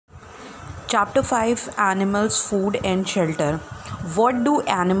Chapter 5 animals food and shelter. What do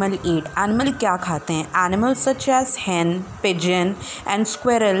animal eat? Animal क्या खाते हैं? Animals such as hen, pigeon and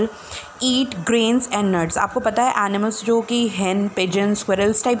squirrel eat grains and nuts. आपको पता है animals जो कि hen, pigeon,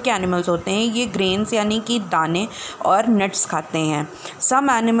 squirrels टाइप के एनिमल्स होते हैं ये ग्रेन्स यानी कि दाने और नट्स खाते हैं। Some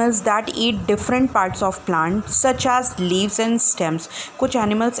animals that eat different parts of plant such as leaves and stems. कुछ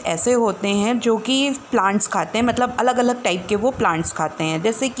एनिमल्स ऐसे होते हैं जो कि प्लांट्स खाते हैं, मतलब अलग अलग टाइप के वो प्लांट्स खाते हैं,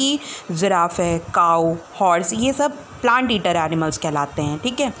 जैसे कि जिराफ है, काऊ, हॉर्स, ये सब प्लांट ईटर एनिमल्स कहलाते हैं।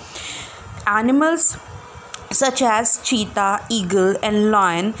 ठीक है। Animals such as cheetah, eagle and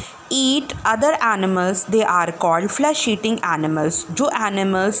lion eat other animals, they are called flesh eating animals। जो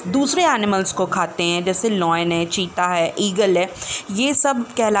एनिमल्स दूसरे एनिमल्स को खाते हैं जैसे लॉयन है, चीता है, ईगल है, ये सब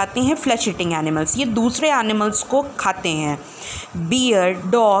कहलाते हैं फ्लैश ईटिंग एनिमल्स। ये दूसरे एनिमल्स को खाते हैं। Beer,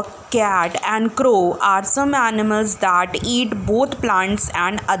 dog, cat and crow are some animals that eat both plants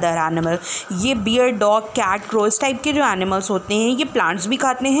and other animal. ये बियर, डॉग, कैट, क्रो इस टाइप के जो एनिमल्स होते हैं ये प्लांट्स भी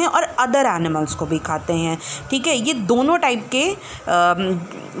खाते हैं और अदर एनिमल्स को भी खाते हैं। ठीक है, ये दोनों टाइप के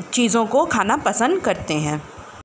चीज़ों को खाना पसंद करते हैं।